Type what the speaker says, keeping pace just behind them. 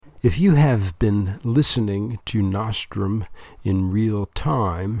If you have been listening to Nostrum in real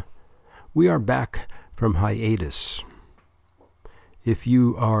time, we are back from hiatus. If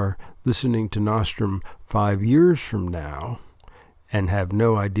you are listening to Nostrum 5 years from now and have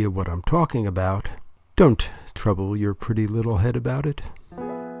no idea what I'm talking about, don't trouble your pretty little head about it.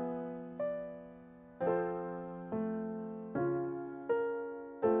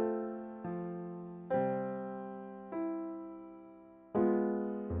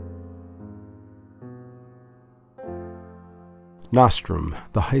 Nostrum,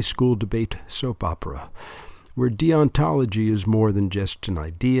 the high school debate soap opera, where deontology is more than just an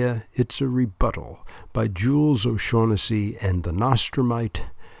idea, it's a rebuttal, by Jules O'Shaughnessy and the Nostrumite,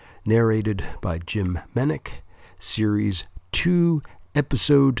 narrated by Jim Menick, Series 2,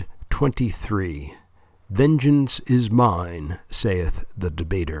 Episode 23. Vengeance is mine, saith the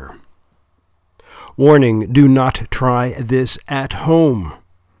debater. Warning, do not try this at home.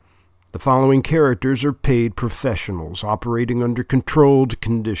 The following characters are paid professionals operating under controlled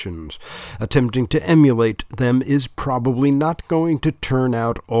conditions. Attempting to emulate them is probably not going to turn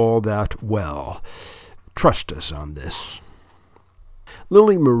out all that well. Trust us on this.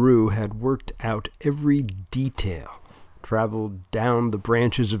 Lily Maru had worked out every detail, traveled down the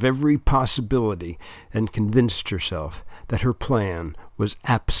branches of every possibility, and convinced herself that her plan was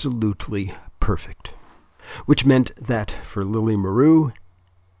absolutely perfect. Which meant that for Lily Maru,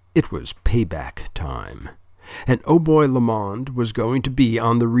 it was payback time, and Oh Boy Lamond was going to be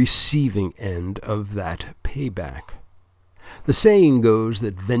on the receiving end of that payback. The saying goes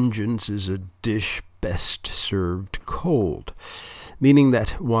that vengeance is a dish best served cold, meaning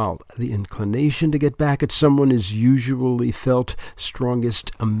that while the inclination to get back at someone is usually felt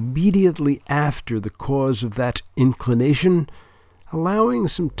strongest immediately after the cause of that inclination, allowing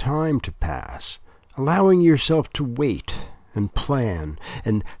some time to pass, allowing yourself to wait and plan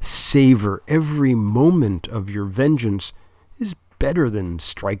and savor every moment of your vengeance is better than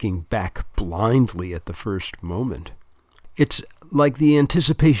striking back blindly at the first moment. It's like the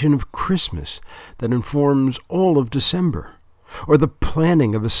anticipation of Christmas that informs all of December, or the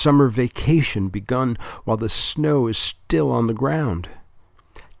planning of a summer vacation begun while the snow is still on the ground.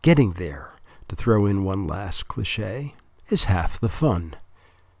 Getting there, to throw in one last cliché, is half the fun.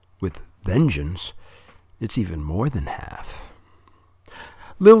 With vengeance, it's even more than half.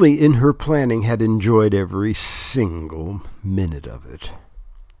 Lily, in her planning, had enjoyed every single minute of it.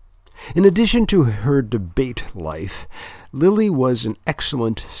 In addition to her debate life, Lily was an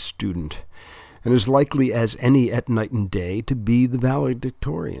excellent student, and as likely as any at night and day to be the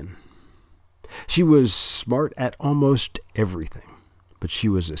valedictorian. She was smart at almost everything, but she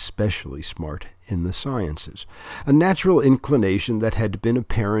was especially smart in the sciences, a natural inclination that had been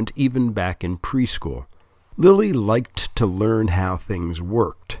apparent even back in preschool. Lily liked to learn how things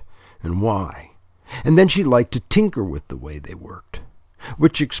worked and why, and then she liked to tinker with the way they worked,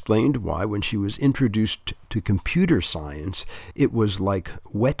 which explained why when she was introduced to computer science, it was like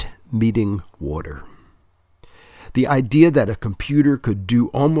wet meeting water. The idea that a computer could do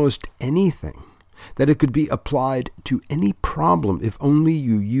almost anything, that it could be applied to any problem if only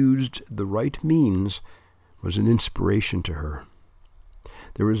you used the right means, was an inspiration to her.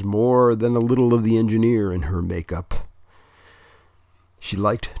 There was more than a little of the engineer in her makeup. She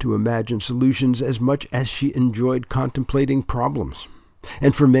liked to imagine solutions as much as she enjoyed contemplating problems.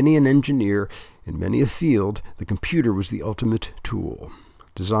 And for many an engineer, in many a field, the computer was the ultimate tool.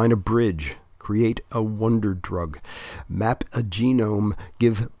 Design a bridge, create a wonder drug, map a genome,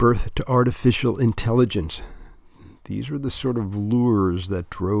 give birth to artificial intelligence. These were the sort of lures that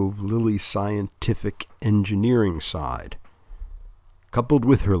drove Lily's scientific engineering side. Coupled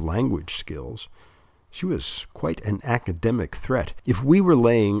with her language skills, she was quite an academic threat. If we were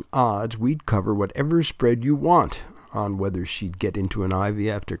laying odds, we'd cover whatever spread you want on whether she'd get into an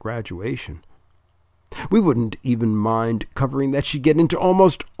Ivy after graduation. We wouldn't even mind covering that she'd get into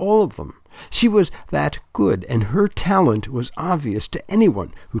almost all of them. She was that good, and her talent was obvious to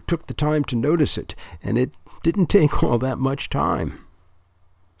anyone who took the time to notice it, and it didn't take all that much time.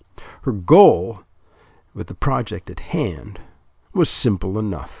 Her goal, with the project at hand, was simple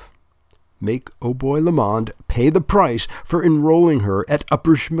enough. Make Oh Boy Lamond pay the price for enrolling her at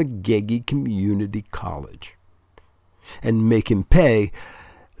Upper Schmagegi Community College, and make him pay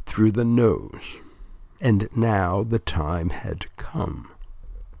through the nose. And now the time had come.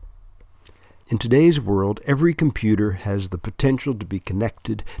 In today's world, every computer has the potential to be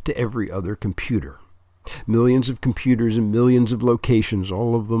connected to every other computer. Millions of computers in millions of locations,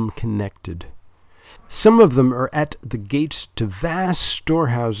 all of them connected. Some of them are at the gates to vast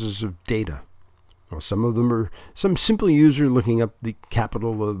storehouses of data. Well, some of them are some simple user looking up the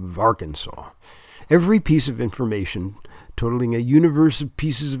capital of Arkansas. Every piece of information, totaling a universe of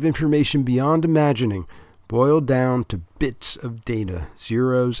pieces of information beyond imagining, boiled down to bits of data,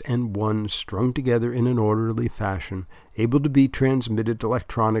 zeros and ones strung together in an orderly fashion, able to be transmitted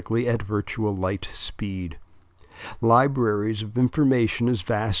electronically at virtual light speed. Libraries of information as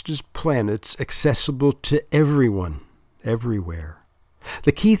vast as planets, accessible to everyone, everywhere.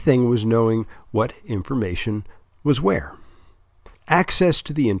 The key thing was knowing what information was where. Access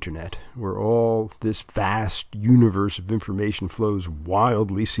to the internet, where all this vast universe of information flows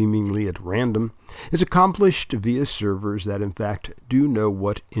wildly, seemingly at random, is accomplished via servers that in fact do know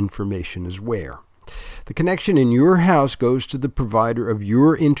what information is where. The connection in your house goes to the provider of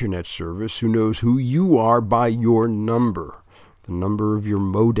your internet service, who knows who you are by your number, the number of your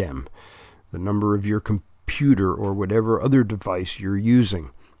modem, the number of your computer or whatever other device you're using.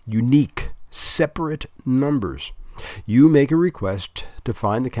 Unique, separate numbers. You make a request to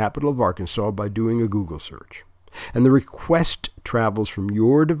find the capital of Arkansas by doing a Google search. And the request travels from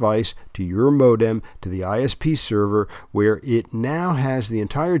your device to your modem to the ISP server, where it now has the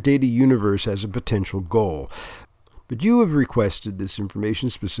entire data universe as a potential goal. But you have requested this information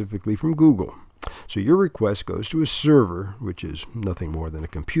specifically from Google. So your request goes to a server, which is nothing more than a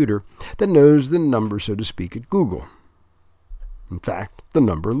computer, that knows the number, so to speak, at Google. In fact, the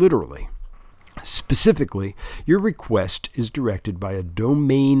number literally. Specifically, your request is directed by a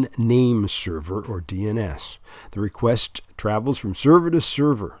domain name server, or DNS. The request travels from server to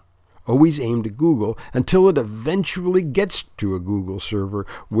server, always aimed at Google, until it eventually gets to a Google server,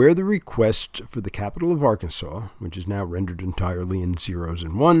 where the request for the capital of Arkansas, which is now rendered entirely in zeros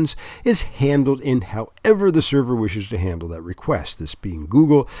and ones, is handled in however the server wishes to handle that request. This being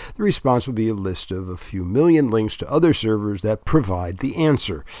Google, the response will be a list of a few million links to other servers that provide the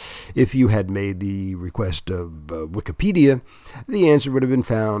answer. If you had made the request of Wikipedia, the answer would have been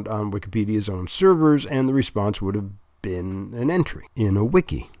found on Wikipedia's own servers, and the response would have been an entry in a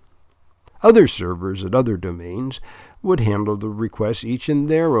wiki. Other servers at other domains would handle the request each in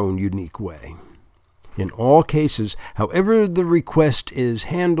their own unique way. In all cases, however the request is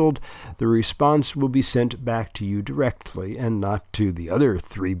handled, the response will be sent back to you directly and not to the other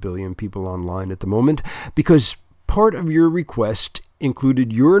 3 billion people online at the moment, because part of your request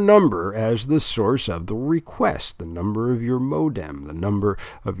included your number as the source of the request, the number of your modem, the number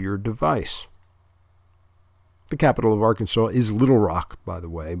of your device. The capital of Arkansas is Little Rock, by the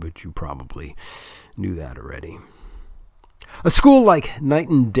way, but you probably knew that already. A school like Night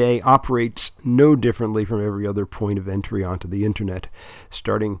and Day operates no differently from every other point of entry onto the internet,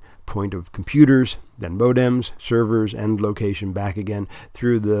 starting point of computers, then modems, servers, and location back again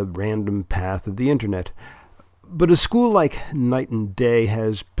through the random path of the internet. But a school like Night and Day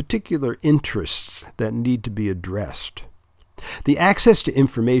has particular interests that need to be addressed. The access to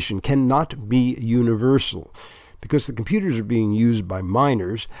information cannot be universal. Because the computers are being used by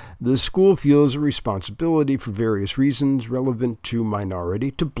minors, the school feels a responsibility for various reasons relevant to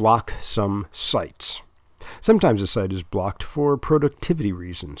minority to block some sites. Sometimes a site is blocked for productivity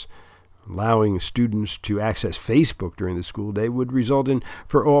reasons. Allowing students to access Facebook during the school day would result in,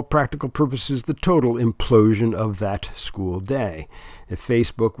 for all practical purposes, the total implosion of that school day. If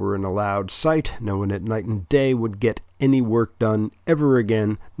Facebook were an allowed site, no one at Night and Day would get any work done ever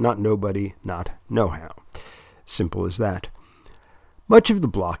again, not nobody, not no-how. Simple as that. Much of the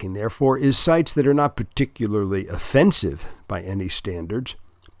blocking, therefore, is sites that are not particularly offensive by any standards,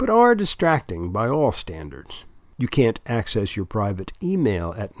 but are distracting by all standards. You can't access your private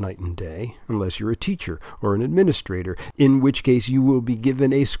email at Night and Day unless you're a teacher or an administrator, in which case you will be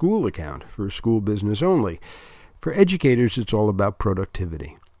given a school account for school business only. For educators, it's all about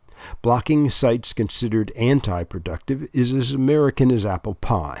productivity. Blocking sites considered anti-productive is as American as apple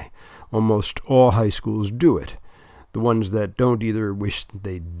pie. Almost all high schools do it. The ones that don't either wish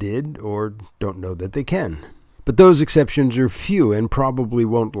they did or don't know that they can. But those exceptions are few and probably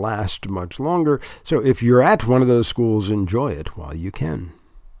won't last much longer, so if you're at one of those schools, enjoy it while you can.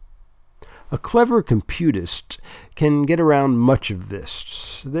 A clever computist can get around much of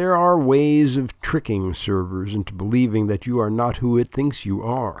this. There are ways of tricking servers into believing that you are not who it thinks you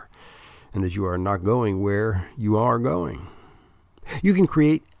are, and that you are not going where you are going. You can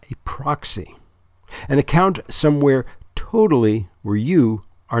create a proxy, an account somewhere totally where you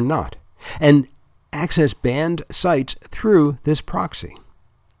are not, and access banned sites through this proxy.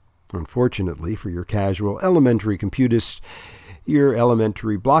 Unfortunately for your casual elementary computists, your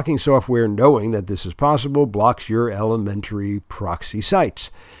elementary blocking software, knowing that this is possible, blocks your elementary proxy sites.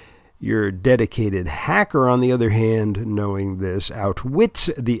 Your dedicated hacker, on the other hand, knowing this,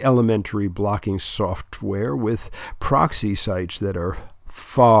 outwits the elementary blocking software with proxy sites that are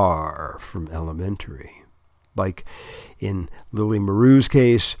far from elementary. Like in Lily Maru's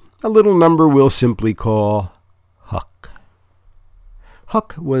case, a little number we'll simply call Huck.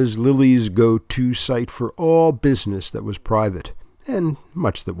 Huck was Lily's go-to site for all business that was private, and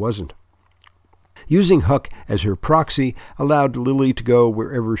much that wasn't. Using Huck as her proxy allowed Lily to go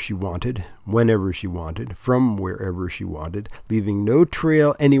wherever she wanted, whenever she wanted, from wherever she wanted, leaving no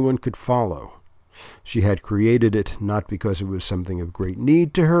trail anyone could follow. She had created it not because it was something of great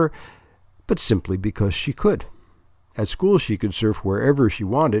need to her, but simply because she could. At school she could surf wherever she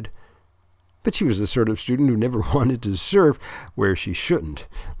wanted, but she was the sort of student who never wanted to surf where she shouldn't,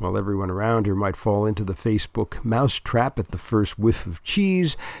 while everyone around her might fall into the Facebook mousetrap at the first whiff of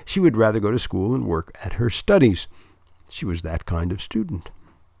cheese. She would rather go to school and work at her studies. She was that kind of student.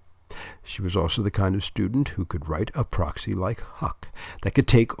 She was also the kind of student who could write a proxy like Huck that could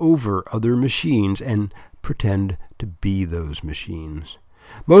take over other machines and pretend to be those machines.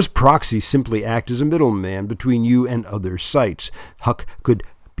 Most proxies simply act as a middleman between you and other sites. Huck could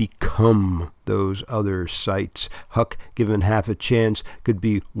become those other sites. Huck, given half a chance, could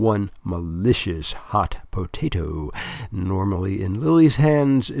be one malicious hot potato. Normally in Lily's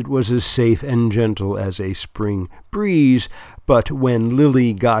hands it was as safe and gentle as a spring breeze, but when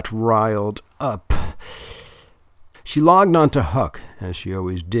Lily got riled up, she logged onto Huck, as she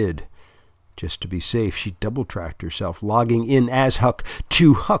always did. Just to be safe, she double-tracked herself, logging in as Huck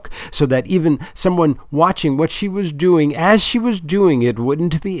to Huck, so that even someone watching what she was doing as she was doing it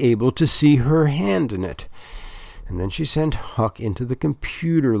wouldn't be able to see her hand in it. And then she sent Huck into the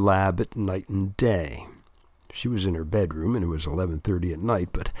computer lab at night and day. She was in her bedroom, and it was 11:30 at night,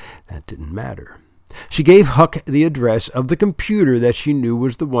 but that didn't matter. She gave Huck the address of the computer that she knew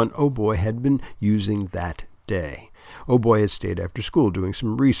was the one Oh Boy had been using that day. Oh Boy had stayed after school doing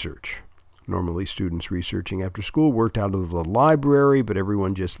some research. Normally, students researching after school worked out of the library, but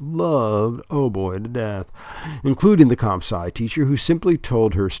everyone just loved Oh Boy to death, including the comp sci teacher who simply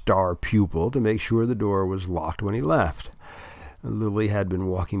told her star pupil to make sure the door was locked when he left. Lily had been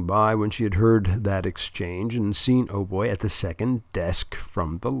walking by when she had heard that exchange and seen Oh Boy at the second desk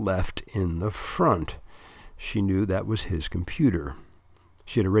from the left in the front. She knew that was his computer.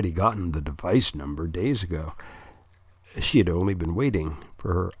 She had already gotten the device number days ago. She had only been waiting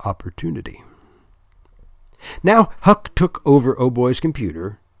for her opportunity. Now Huck took over Oh Boy's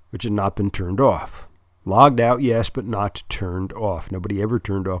computer, which had not been turned off. Logged out, yes, but not turned off. Nobody ever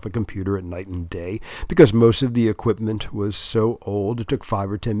turned off a computer at night and day, because most of the equipment was so old it took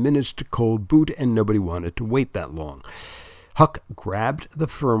 5 or 10 minutes to cold boot, and nobody wanted to wait that long. Huck grabbed the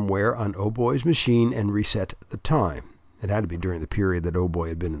firmware on Oh Boy's machine and reset the time. It had to be during the period that Oh Boy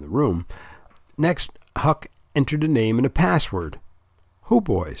had been in the room. Next, Huck entered a name and a password. Oh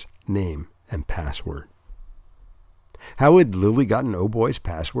Boy's name and password. How had Lily gotten Oh Boy's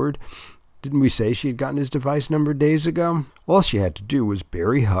password? Didn't we say she had gotten his device number days ago? All she had to do was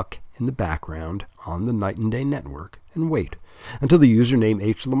bury Huck in the background on the night and day network and wait until the username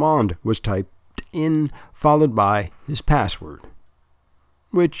H. Lamond was typed in, followed by his password,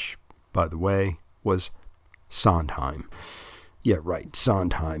 which, by the way, was Sondheim. Yeah, right,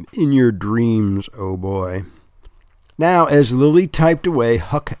 Sondheim. In your dreams, Oh Boy. Now, as Lily typed away,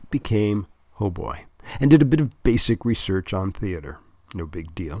 Huck became Oh Boy and did a bit of basic research on theater. No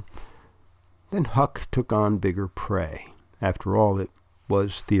big deal. Then Huck took on bigger prey. After all, it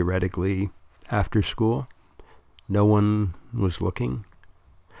was theoretically after school. No one was looking.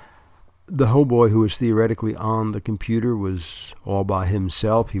 The Oh Boy who was theoretically on the computer was all by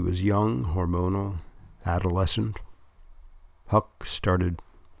himself. He was young, hormonal, adolescent. Huck started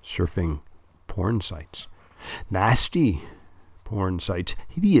surfing porn sites. Nasty porn sites,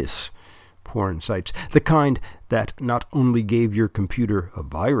 hideous porn sites, the kind that not only gave your computer a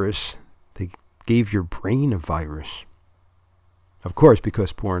virus, they gave your brain a virus. Of course,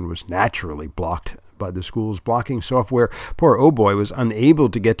 because porn was naturally blocked by the school's blocking software, poor Oh Boy was unable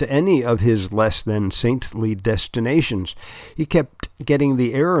to get to any of his less than saintly destinations. He kept getting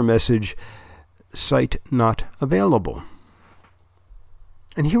the error message, site not available.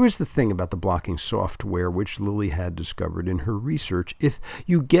 And here was the thing about the blocking software which Lily had discovered in her research. If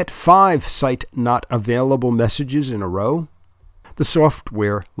you get 5 site not available messages in a row, the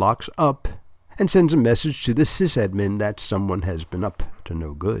software locks up and sends a message to the sysadmin that someone has been up to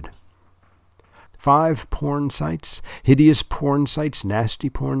no good. 5 porn sites, hideous porn sites, nasty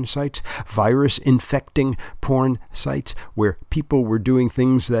porn sites, virus-infecting porn sites where people were doing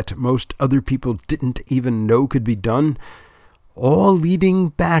things that most other people didn't even know could be done. all leading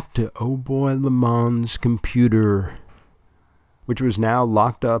back to Oh Boy Lamont's computer, which was now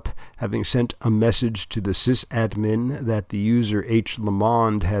locked up, having sent a message to the sysadmin that the user H.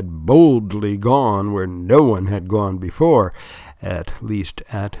 Lamond had boldly gone where no one had gone before, at least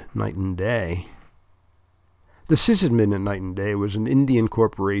at Night and Day. The sysadmin at Night and Day was an Indian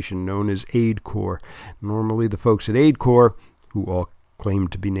corporation known as AidCorp. Normally the folks at AidCorp, who all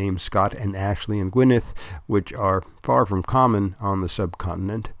claimed to be named Scott and Ashley and Gwyneth, which are far from common on the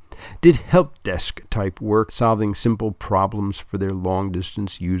subcontinent, did help desk type work solving simple problems for their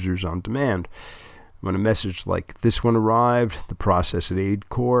long-distance users on demand. When a message like this one arrived, the process at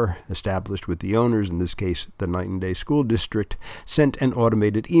AidCorp, established with the owners, in this case the Night and Day School District, sent an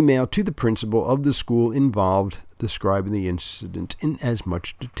automated email to the principal of the school involved, describing the incident in as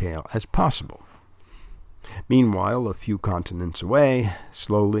much detail as possible. Meanwhile, a few continents away,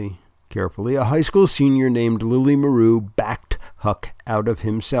 slowly, carefully, a high school senior named Lily Maru backed Huck out of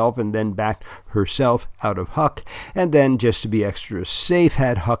himself and then backed herself out of Huck, and then, just to be extra safe,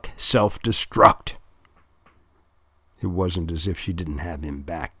 had Huck self-destruct. It wasn't as if she didn't have him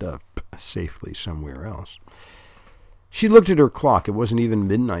backed up safely somewhere else. She looked at her clock. It wasn't even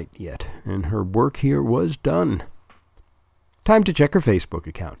midnight yet, and her work here was done. Time to check her Facebook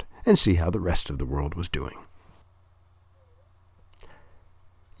account and see how the rest of the world was doing.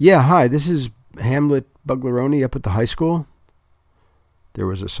 Yeah, hi, this is Hamlet Buglaroni up at the high school. There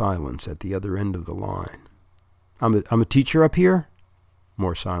was a silence at the other end of the line. I'm a teacher up here?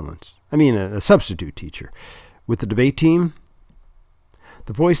 More silence. I mean, a substitute teacher. With the debate team?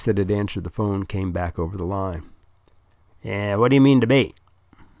 The voice that had answered the phone came back over the line. Yeah, what do you mean debate?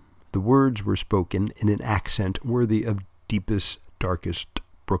 The words were spoken in an accent worthy of deepest, darkest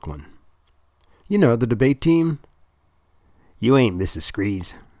Brooklyn. You know, the debate team? You ain't Mrs.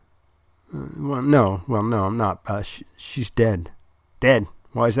 Screeds. No, I'm not. She's dead. Dead?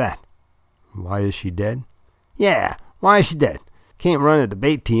 Why's that? Why is she dead? Yeah, why is she dead? Can't run a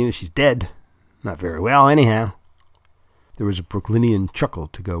debate team if she's dead. Not very well, anyhow. There was a Brooklynian chuckle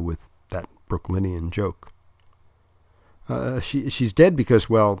to go with that Brooklynian joke. She's dead because,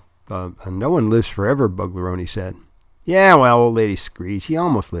 well, no one lives forever, Buglaroni said. Yeah, well, old lady Screed, she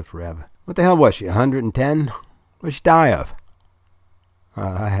almost lived forever. What the hell was she, 110? What did she die of?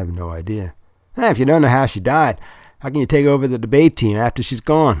 I have no idea. If you don't know how she died, how can you take over the debate team after she's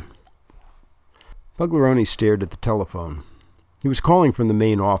gone? Buglaroni stared at the telephone. He was calling from the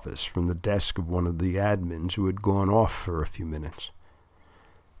main office, from the desk of one of the admins who had gone off for a few minutes.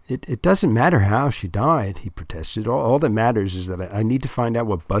 It doesn't matter how she died, he protested. All that matters is that I need to find out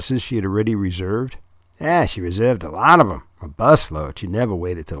what buses she had already reserved. Yeah, she reserved a lot of them. A busload. She never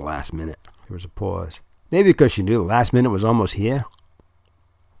waited till the last minute. There was a pause. Maybe because she knew the last minute was almost here.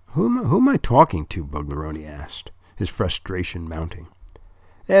 Who am I talking to? Buglaroni asked, his frustration mounting.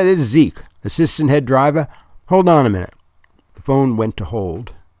 Yeah, this is Zeke, assistant head driver. Hold on a minute. The phone went to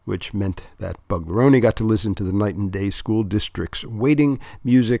hold, which meant that Buglaroni got to listen to the Night and Day School District's waiting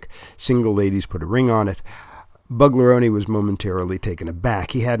music. Single ladies put a ring on it. Buglaroni was momentarily taken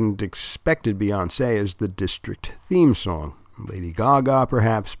aback. He hadn't expected Beyoncé as the district theme song. Lady Gaga,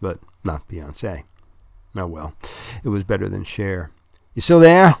 perhaps, but not Beyoncé. Oh well, it was better than Cher. You still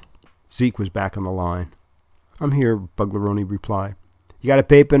there? Zeke was back on the line. I'm here, Buglaroni replied. You got a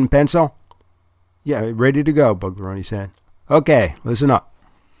paper and pencil? Yeah, ready to go, Buglaroni said. Okay, listen up.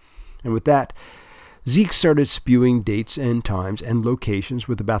 And with that, Zeke started spewing dates and times and locations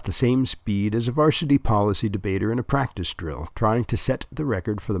with about the same speed as a varsity policy debater in a practice drill, trying to set the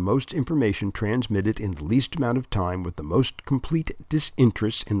record for the most information transmitted in the least amount of time with the most complete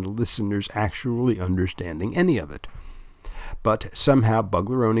disinterest in the listeners actually understanding any of it. But somehow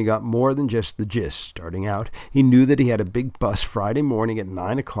Buglaroni got more than just the gist. Starting out, he knew that he had a big bus Friday morning at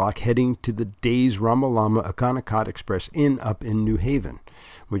 9 o'clock heading to the day's Ramalama Akanakot Express Inn up in New Haven,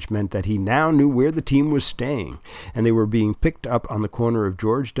 which meant that he now knew where the team was staying, and they were being picked up on the corner of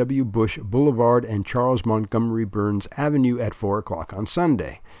George W. Bush Boulevard and Charles Montgomery Burns Avenue at 4 o'clock on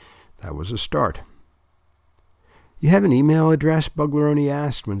Sunday. That was a start. You have an email address? Buglaroni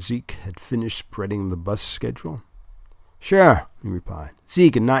asked when Zeke had finished spreading the bus schedule. Sure, he replied.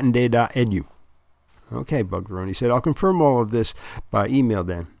 Zeke at nightandday.edu. Okay, Buglaroni said. I'll confirm all of this by email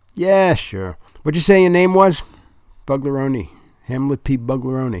then. Yeah, sure. What'd you say your name was? Buglaroni. Hamlet P.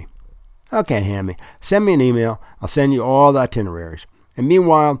 Buglaroni. Okay, Hammy. Send me an email. I'll send you all the itineraries. And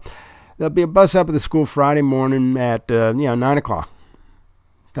meanwhile, there'll be a bus up at the school Friday morning at 9 o'clock.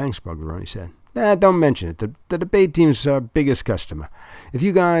 Thanks, Buglaroni said. Don't mention it. The debate team's our biggest customer. If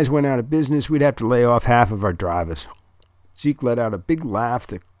you guys went out of business, we'd have to lay off half of our drivers. Zeke let out a big laugh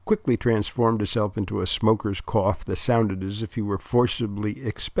that quickly transformed itself into a smoker's cough that sounded as if he were forcibly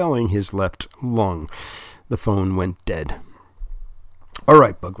expelling his left lung. The phone went dead. "All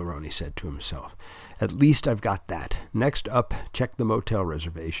right," Buglaroni said to himself. "At least I've got that. Next up, check the motel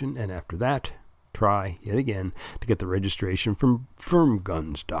reservation, and after that, try, yet again, to get the registration from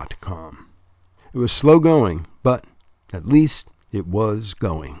firmguns.com. It was slow going, but at least it was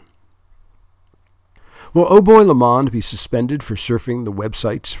going. Will Oh Boy Lamond be suspended for surfing the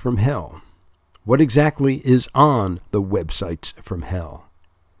websites from hell? What exactly is on the websites from hell?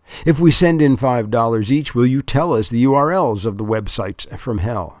 If we send in $5 each, will you tell us the URLs of the websites from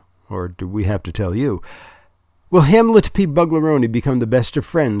hell? Or do we have to tell you? Will Hamlet P. Buglaroni become the best of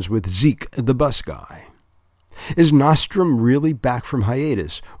friends with Zeke the bus guy? Is Nostrum really back from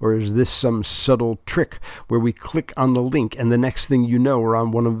hiatus, or is this some subtle trick where we click on the link and the next thing you know we're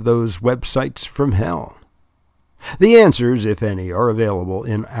on one of those websites from hell? The answers, if any, are available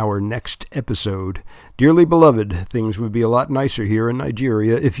in our next episode. Dearly beloved, things would be a lot nicer here in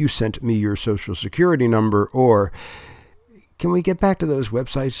Nigeria if you sent me your Social Security number, or can we get back to those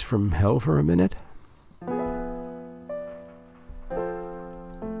websites from hell for a minute?